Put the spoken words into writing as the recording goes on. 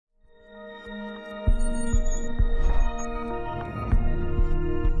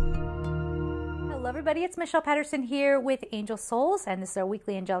everybody, it's Michelle Patterson here with Angel Souls, and this is our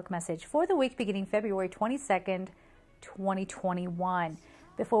weekly angelic message for the week beginning February 22nd, 2021.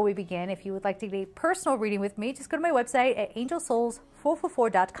 Before we begin, if you would like to get a personal reading with me, just go to my website at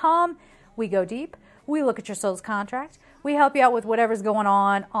angelsouls444.com. We go deep, we look at your soul's contract, we help you out with whatever's going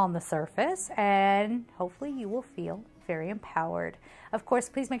on the surface, and hopefully you will feel very empowered. Of course,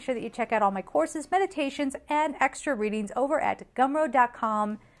 please make sure that you check out all my courses, meditations, and extra readings over at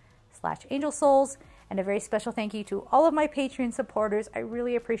gumroad.com/angelsouls. And a very special thank you to all of my Patreon supporters. I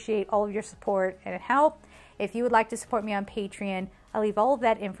really appreciate all of your support and help. If you would like to support me on Patreon, I'll leave all of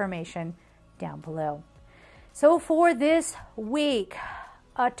that information down below. So for this week,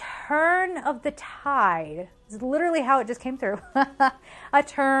 a turn of the tide is literally how it just came through. A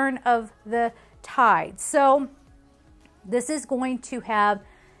turn of the tide. So this is going to have,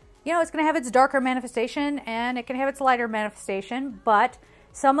 it's going to have its darker manifestation and it can have its lighter manifestation, but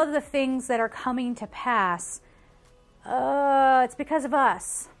some of the things that are coming to pass, it's because of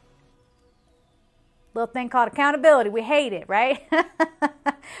us. Little thing called accountability. We hate it, right?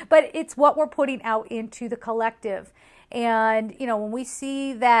 But it's what we're putting out into the collective. And, when we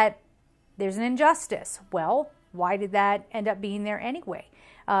see that there's an injustice, well, why did that end up being there anyway?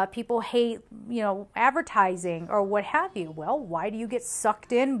 People hate, advertising or what have you. Well, why do you get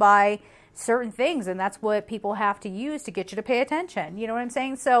sucked in by certain things? And that's what people have to use to get you to pay attention. You know what I'm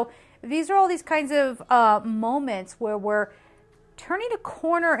saying? So these are all these kinds of moments where we're turning a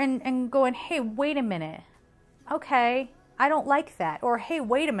corner and going, hey, wait a minute. Okay, I don't like that. Or, hey,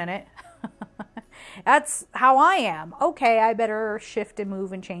 wait a minute. That's how I am. Okay, I better shift and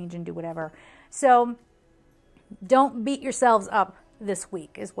move and change and do whatever. So don't beat yourselves up this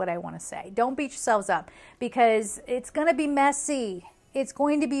week is what I want to say. Don't beat yourselves up because it's going to be messy. It's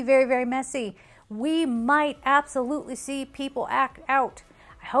going to be very, very messy. We might absolutely see people act out.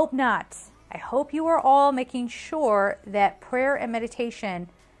 I hope not. I hope you are all making sure that prayer and meditation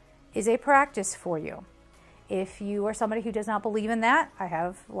is a practice for you. If you are somebody who does not believe in that, I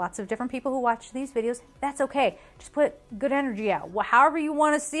have lots of different people who watch these videos. That's okay. Just put good energy out. However you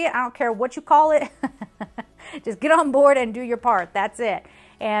want to see it, I don't care what you call it. Just get on board and do your part. That's it.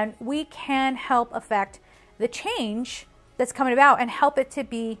 And we can help affect the change that's coming about and help it to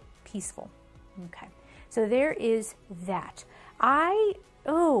be peaceful. Okay. So there is that.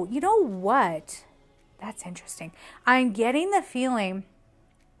 Oh, you know what? That's interesting. I'm getting the feeling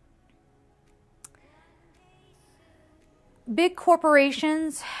big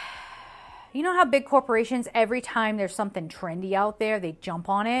corporations, you know how big corporations, every time there's something trendy out there, they jump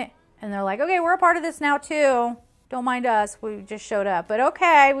on it and they're like, okay, we're a part of this now too. Don't mind us. We just showed up. But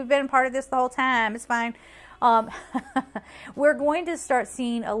okay, we've been a part of this the whole time. It's fine. We're going to start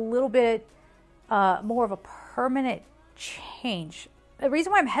seeing a little bit more of a permanent change. The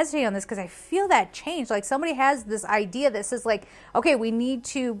reason why I'm hesitating on this because I feel that change. Like somebody has this idea that says like, okay, we need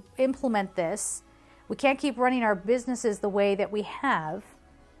to implement this. We can't keep running our businesses the way that we have.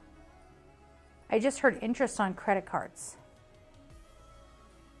 I just heard interest on credit cards.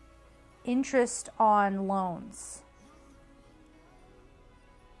 Interest on loans.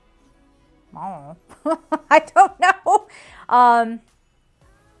 Oh, I don't know. I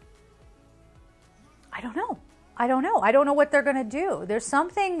don't know. I don't know what they're going to do. There's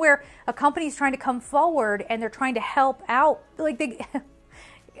something where a company's trying to come forward and they're trying to help out. Like they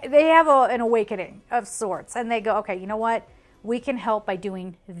have an awakening of sorts and they go, okay, you know what? We can help by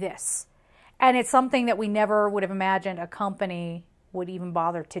doing this. And it's something that we never would have imagined a company would even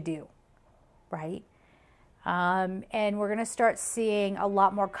bother to do, right? And we're going to start seeing a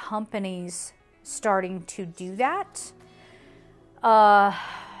lot more companies starting to do that. Yeah,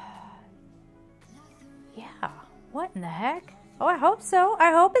 what in the heck? Oh, I hope so.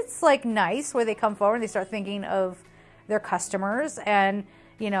 I hope it's like nice where they come forward and they start thinking of their customers and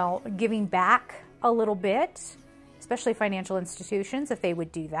giving back a little bit, especially financial institutions, if they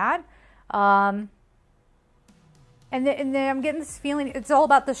would do that. And then I'm getting this feeling, it's all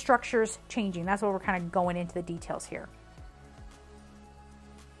about the structures changing. That's what we're kind of going into the details here.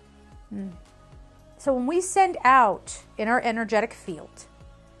 So when we send out in our energetic field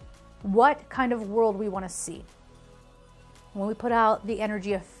what kind of world we want to see, when we put out the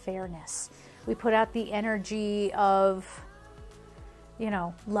energy of fairness, we put out the energy of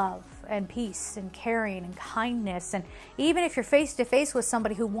love and peace and caring and kindness. And even if you're face to face with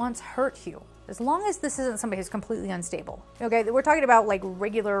somebody who once hurt you, as long as this isn't somebody who's completely unstable, okay? We're talking about like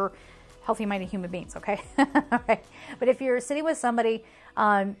regular healthy-minded human beings, okay? Right. But if you're sitting with somebody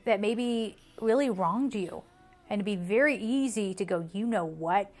that maybe really wronged you, and it'd be very easy to go, you know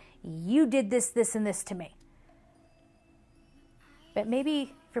what? You did this, this, and this to me. But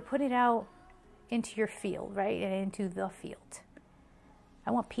maybe if you're putting it out into your field, right? And into the field.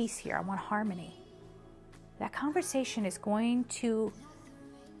 I want peace here. I want harmony. That conversation is going to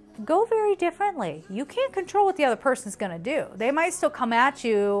go very differently. You can't control what the other person's going to do. They might still come at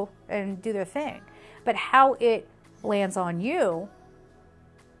you and do their thing. But how it lands on you,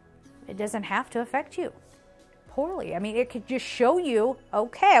 it doesn't have to affect you poorly. I mean, it could just show you,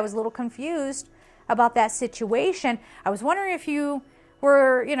 okay, I was a little confused about that situation. I was wondering if you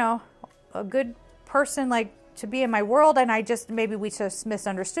were, you know, a good person, like, to be in my world, and maybe we just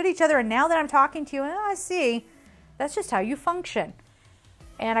misunderstood each other, and now that I'm talking to you, I see, that's just how you function.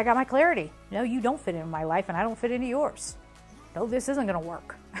 And I got my clarity. No, you don't fit into my life, and I don't fit into yours. No, this isn't going to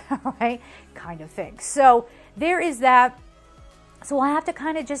work, right? Kind of thing. So there is that. So I have to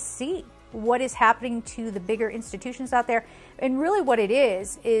kind of just see what is happening to the bigger institutions out there. And really what it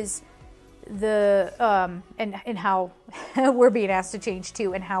is the, and how we're being asked to change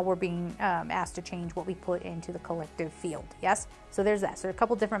too, and how we're being asked to change what we put into the collective field. Yes? So there's that. So there are a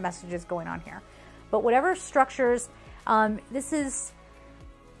couple different messages going on here. But whatever structures, this is,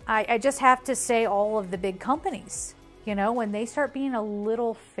 I just have to say all of the big companies, you know, when they start being a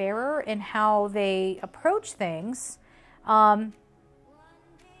little fairer in how they approach things,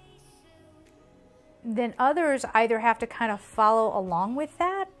 then others either have to kind of follow along with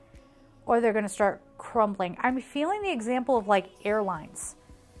that, or they're going to start crumbling. I'm feeling the example of like airlines.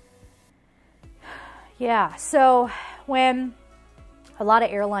 Yeah, so when a lot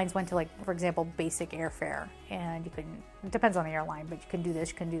of airlines went to, like, for example, basic airfare, and you couldn't, it depends on the airline, but you can do this,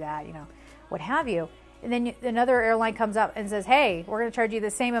 you can do that, you know, what have you. And then another airline comes up and says, hey, we're going to charge you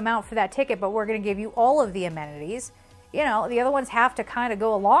the same amount for that ticket, but we're going to give you all of the amenities. You know, the other ones have to kind of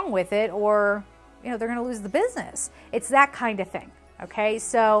go along with it, or, you know, they're going to lose the business. It's that kind of thing, okay?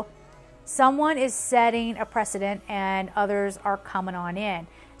 So someone is setting a precedent and others are coming on in.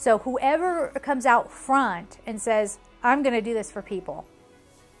 So whoever comes out front and says, I'm going to do this for people,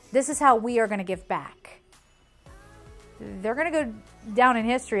 this is how we are going to give back, they're going to go down in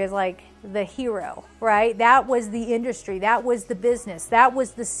history as like the hero, right? That was the industry. That was the business. That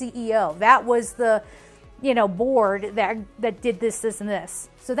was the CEO. That was the, you know, board that did this, this, and this.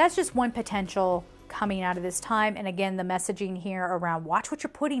 So that's just one potential coming out of this time. And again, the messaging here around watch what you're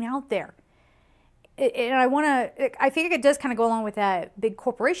putting out there. And I think it does kind of go along with that big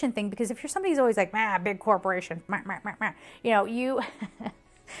corporation thing, because if you're somebody who's always like, big corporation, you know, you,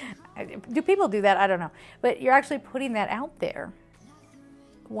 do people do that? I don't know. But you're actually putting that out there,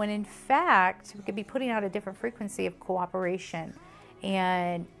 when in fact, we could be putting out a different frequency of cooperation.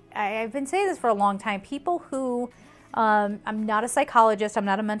 And I've been saying this for a long time. People who, I'm not a psychologist, I'm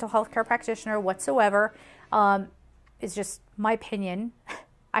not a mental health care practitioner whatsoever. It's just my opinion.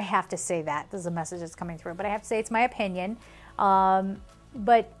 I have to say that. This is a message that's coming through, but I have to say it's my opinion.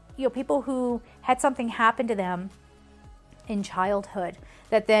 But, you know, people who had something happen to them in childhood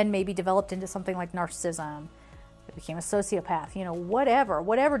that then maybe developed into something like narcissism, they became a sociopath, you know,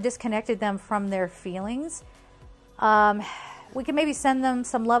 whatever disconnected them from their feelings. We can maybe send them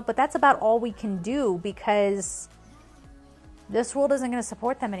some love, but that's about all we can do, because this world isn't going to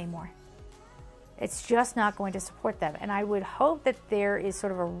support them anymore. It's just not going to support them. And I would hope that there is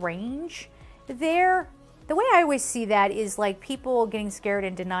sort of a range there. The way I always see that is like people getting scared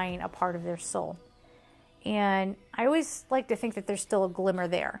and denying a part of their soul. And I always like to think that there's still a glimmer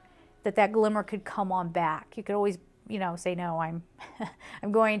there, that glimmer could come on back. You could always, you know, say, no, I'm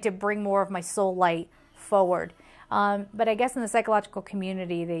going to bring more of my soul light forward. But I guess in the psychological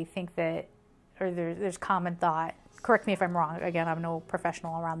community, they think that, or there's common thought, correct me if I'm wrong, again, I'm no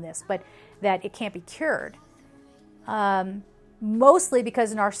professional around this, but that it can't be cured. Mostly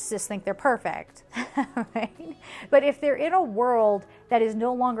because narcissists think they're perfect, right? But if they're in a world that is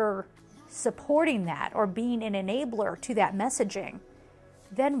no longer supporting that or being an enabler to that messaging,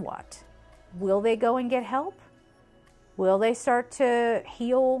 then what? Will they go and get help? Will they start to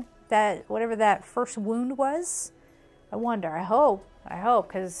heal that, whatever that first wound was? I wonder. I hope,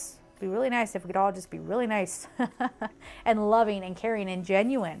 because it'd be really nice if we could all just be really nice and loving and caring and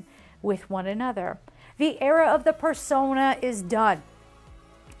genuine with one another. The era of the persona is done.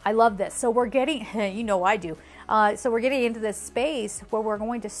 I love this. So we're getting, you know I do, so we're getting into this space where we're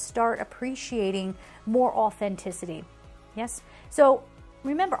going to start appreciating more authenticity. Yes? So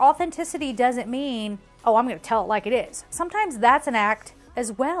remember, authenticity doesn't mean, oh, I'm going to tell it like it is. Sometimes that's an act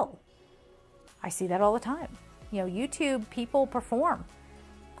as well. I see that all the time. You know, YouTube people perform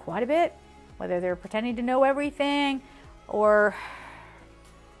quite a bit, whether they're pretending to know everything or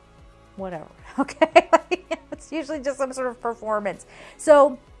whatever, okay? It's usually just some sort of performance.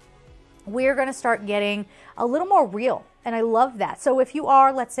 So we're going to start getting a little more real. And I love that. So if you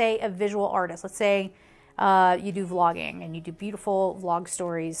are, let's say, a visual artist, let's say you do vlogging and you do beautiful vlog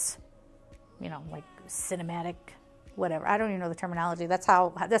stories, you know, like cinematic, whatever. I don't even know the terminology. That's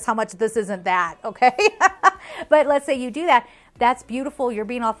how much this isn't that, okay? But let's say you do that. That's beautiful. You're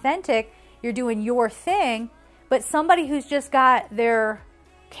being authentic. You're doing your thing. But somebody who's just got their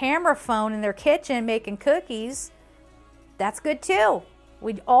camera phone in their kitchen making cookies, that's good too.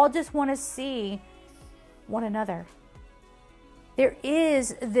 We all just want to see one another. There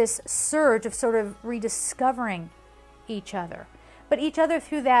is this surge of sort of rediscovering each other, but each other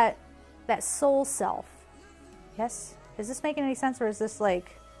through that soul self. Yes? Is this making any sense, or is this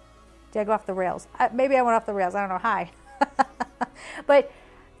like, did I go off the rails? Maybe I went off the rails. I don't know. Hi. But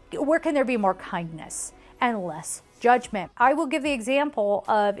where can there be more kindness and less judgment? I will give the example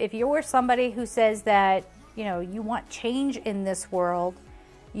of if you were somebody who says that, you know, you want change in this world,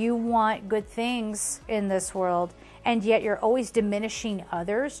 you want good things in this world, and yet you're always diminishing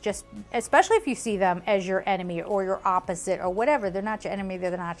others, just especially if you see them as your enemy or your opposite or whatever. They're not your enemy,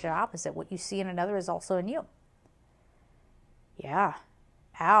 they're not your opposite. What you see in another is also in you. Yeah.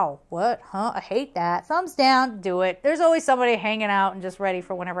 Ow. What? Huh? I hate that. Thumbs down. Do it. There's always somebody hanging out and just ready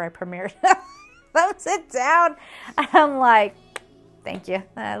for whenever I premiere. Thumbs it down. I'm like, thank you.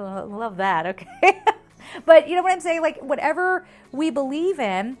 I love that. Okay. But you know what I'm saying? Like, whatever we believe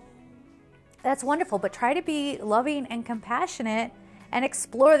in, that's wonderful. But try to be loving and compassionate and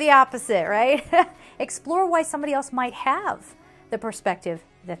explore the opposite, right? Explore why somebody else might have the perspective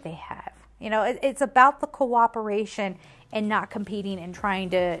that they have. You know, it's about the cooperation and not competing and trying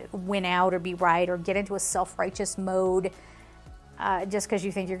to win out or be right or get into a self-righteous mode just because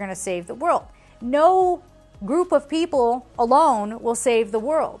you think you're going to save the world. No group of people alone will save the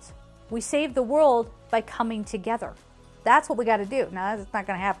world. We save the world by coming together. That's what we got to do. Now, that's not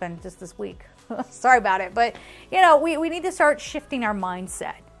going to happen just this week. Sorry about it. But, you know, we need to start shifting our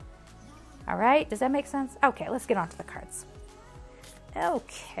mindset. All right? Does that make sense? Okay, let's get on to the cards.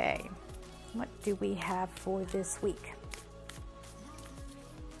 Okay. What do we have for this week?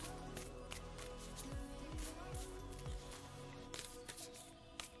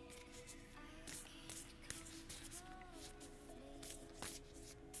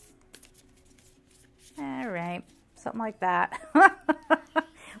 All right, something like that.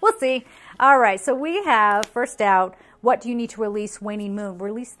 We'll see. All right, so we have, first out, what do you need to release, waning moon?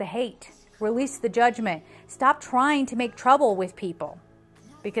 Release the hate. Release the judgment. Stop trying to make trouble with people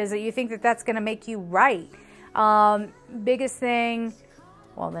because you think that that's going to make you right. Biggest thing,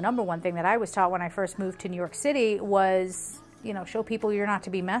 well, the number one thing that I was taught when I first moved to New York City was, you know, show people you're not to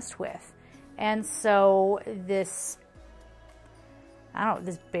be messed with. And so this, I don't know,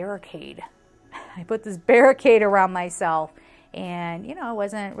 this barricade. I put this barricade around myself, and, you know, I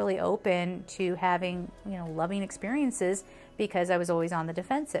wasn't really open to having, you know, loving experiences because I was always on the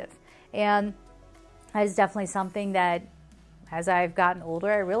defensive. And that is definitely something that as I've gotten older,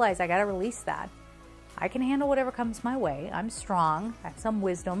 I realized I got to release that. I can handle whatever comes my way. I'm strong. I have some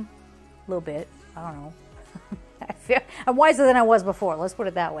wisdom, a little bit. I don't know. I feel I'm wiser than I was before. Let's put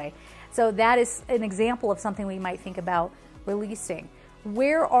it that way. So that is an example of something we might think about releasing.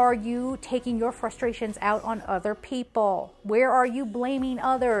 Where are you taking your frustrations out on other people? Where are you blaming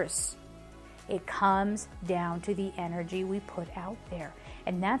others? It comes down to the energy we put out there.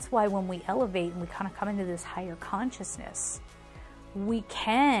 And that's why when we elevate and we kind of come into this higher consciousness, we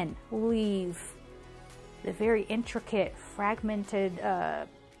can leave the very intricate, fragmented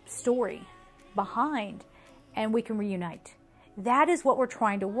story behind, and we can reunite. That is what we're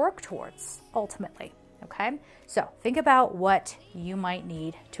trying to work towards, ultimately. Okay, so think about what you might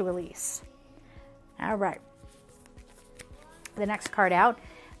need to release. All right. The next card out,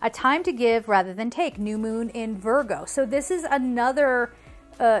 a time to give rather than take, new moon in Virgo. So this is another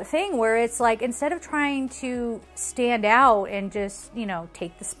thing where it's like, instead of trying to stand out and just, you know,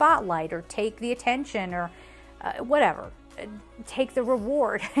 take the spotlight or take the attention or whatever, take the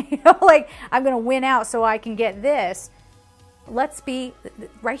reward, you know, like I'm going to win out so I can get this. Let's be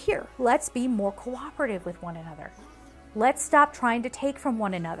right here. Let's be more cooperative with one another. Let's stop trying to take from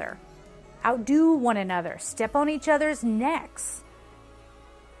one another. Outdo one another. Step on each other's necks.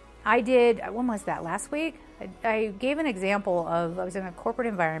 I did, when was that, last week? I gave an example of, I was in a corporate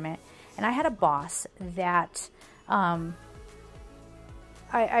environment and I had a boss that, I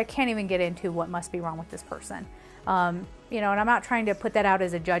can't even get into what must be wrong with this person. You know, and I'm not trying to put that out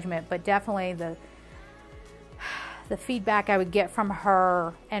as a judgment, but definitely the feedback I would get from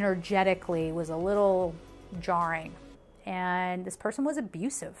her energetically was a little jarring. And this person was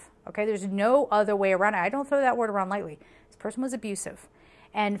abusive. Okay, there's no other way around it. I don't throw that word around lightly. This person was abusive.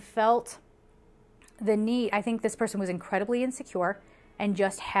 and felt the need. I think this person was incredibly insecure and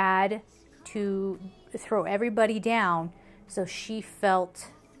just had to throw everybody down so she felt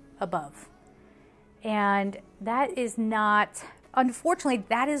above. And that is not, unfortunately,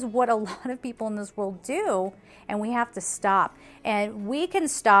 that is what a lot of people in this world do, and we have to stop. And we can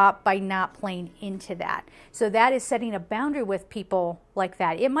stop by not playing into that. So that is setting a boundary with people like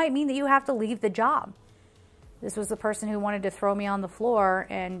that. It might mean that you have to leave the job. This was the person who wanted to throw me on the floor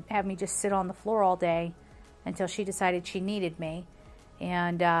and have me just sit on the floor all day until she decided she needed me.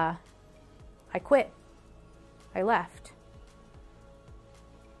 And I quit. I left.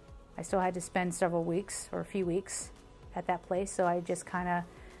 I still had to spend several weeks or a few weeks at that place, so I just kind of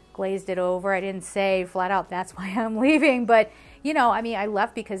glazed it over. I didn't say flat out, that's why I'm leaving, but, you know, I mean, I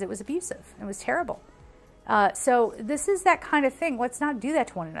left because it was abusive. It was terrible. So this is that kind of thing. Let's not do that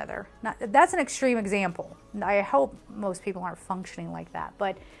to one another. That's an extreme example. I hope most people aren't functioning like that,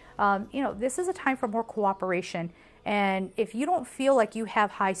 but, you know, this is a time for more cooperation. And if you don't feel like you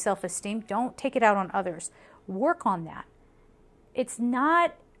have high self-esteem, don't take it out on others. Work on that. It's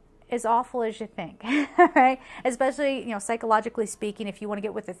not as awful as you think, right? Especially, you know, psychologically speaking, if you want to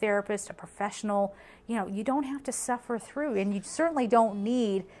get with a therapist, a professional, you know, you don't have to suffer through, and you certainly don't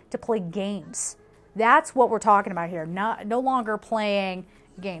need to play games. That's what we're talking about here. No longer playing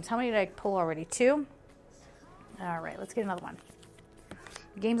games. How many did I pull already? 2? All right, let's get another one.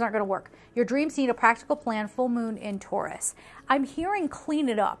 Games aren't going to work. Your dreams need a practical plan, full moon in Taurus. I'm hearing clean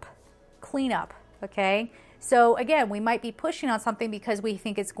it up. Clean up, okay? So again, we might be pushing on something because we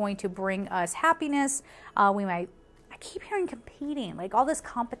think it's going to bring us happiness. I keep hearing competing, like all this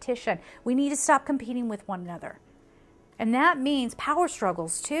competition. We need to stop competing with one another. And that means power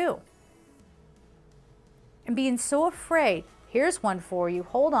struggles too. And being so afraid. Here's one for you.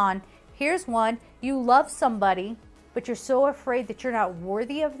 Hold on. Here's one. You love somebody, but you're so afraid that you're not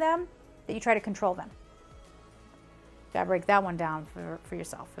worthy of them that you try to control them. Gotta break that one down for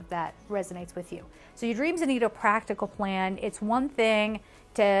yourself if that resonates with you. So your dreams need a practical plan. It's one thing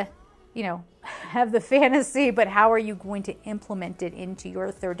to, you know, have the fantasy, but how are you going to implement it into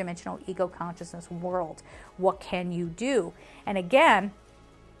your third dimensional ego consciousness world? What can you do? And again,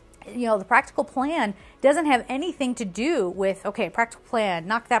 you know, the practical plan doesn't have anything to do with, okay, practical plan,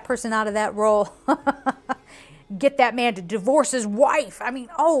 knock that person out of that role, get that man to divorce his wife. I mean,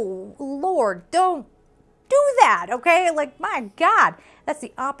 oh, Lord, don't do that, okay? Like, my God, that's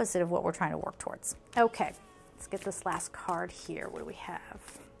the opposite of what we're trying to work towards. Okay, let's get this last card here. What do we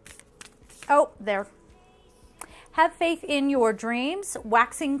have? Oh, there. Have faith in your dreams,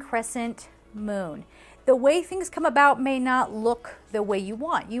 waxing crescent moon. The way things come about may not look the way you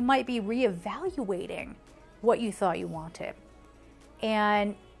want. You might be reevaluating what you thought you wanted.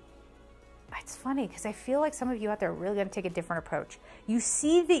 And it's funny because I feel like some of you out there are really going to take a different approach. You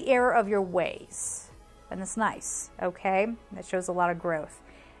see the error of your ways. And that's nice, okay? That shows a lot of growth.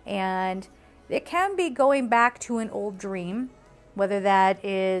 And it can be going back to an old dream, whether that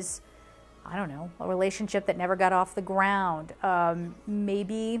is, I don't know, a relationship that never got off the ground.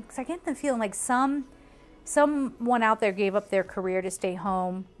 Maybe, because I get the feeling like someone out there gave up their career to stay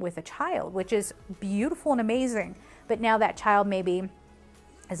home with a child, which is beautiful and amazing. But now that child maybe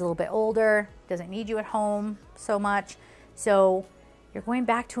is a little bit older, doesn't need you at home so much. So you're going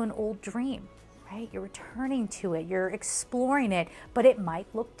back to an old dream. Right? You're returning to it. You're exploring it, but it might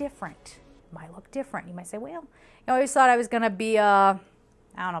look different. It might look different. You might say, well, I always thought I was going to be I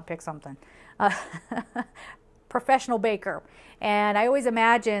don't know, pick something, professional baker. And I always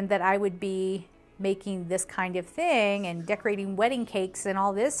imagined that I would be making this kind of thing and decorating wedding cakes and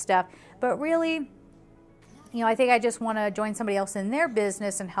all this stuff. But really, you know, I think I just want to join somebody else in their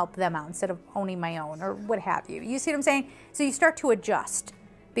business and help them out instead of owning my own or what have you. You see what I'm saying? So you start to adjust,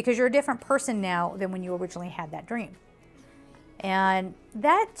 because you're a different person now than when you originally had that dream. And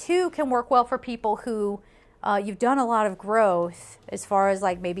that too can work well for people who you've done a lot of growth as far as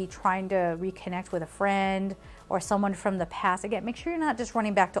like maybe trying to reconnect with a friend or someone from the past. Again, make sure you're not just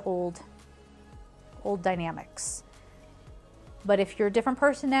running back to old dynamics. But if you're a different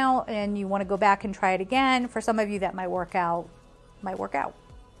person now and you want to go back and try it again, for some of you that might work out.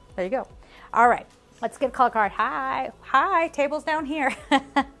 There you go. All right. Let's get a call card. Hi, table's down here.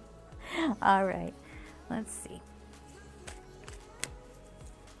 All right, let's see.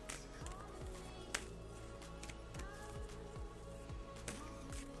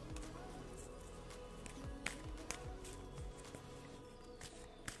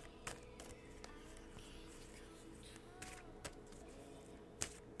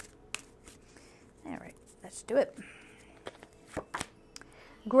 All right, let's do it.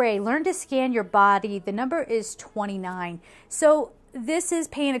 Gray, learn to scan your body. The number is 29. So this is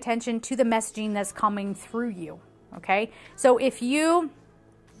paying attention to the messaging that's coming through you, okay? So if you,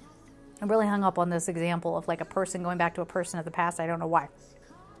 I'm really hung up on this example of like a person going back to a person of the past. I don't know why.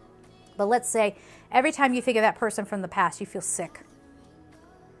 But let's say every time you think of that person from the past, you feel sick.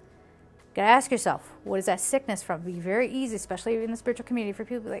 You gotta ask yourself, what is that sickness from? It'd be very easy, especially in the spiritual community, for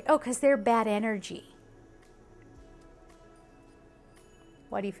people to be like, oh, because they're bad energy.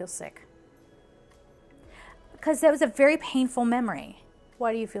 Why do you feel sick? Because that was a very painful memory.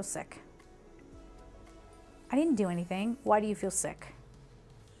 Why do you feel sick? I didn't do anything. Why do you feel sick?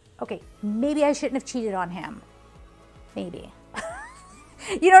 Okay, maybe I shouldn't have cheated on him. Maybe.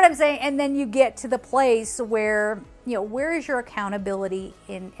 You know what I'm saying? And then you get to the place where, you know, where is your accountability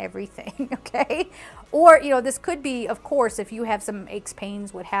in everything, okay? Or, you know, this could be, of course, if you have some aches,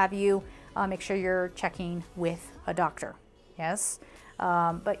 pains, what have you, make sure you're checking with a doctor, yes?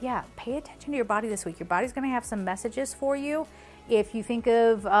 But yeah, pay attention to your body this week. Your body's going to have some messages for you. If you think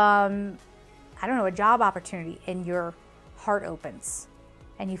of, I don't know, a job opportunity and your heart opens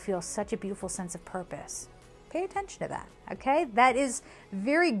and you feel such a beautiful sense of purpose, pay attention to that, okay? That is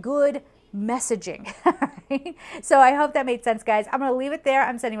very good messaging. Right? So I hope that made sense, guys. I'm going to leave it there.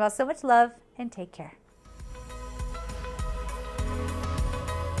 I'm sending you all so much love and take care.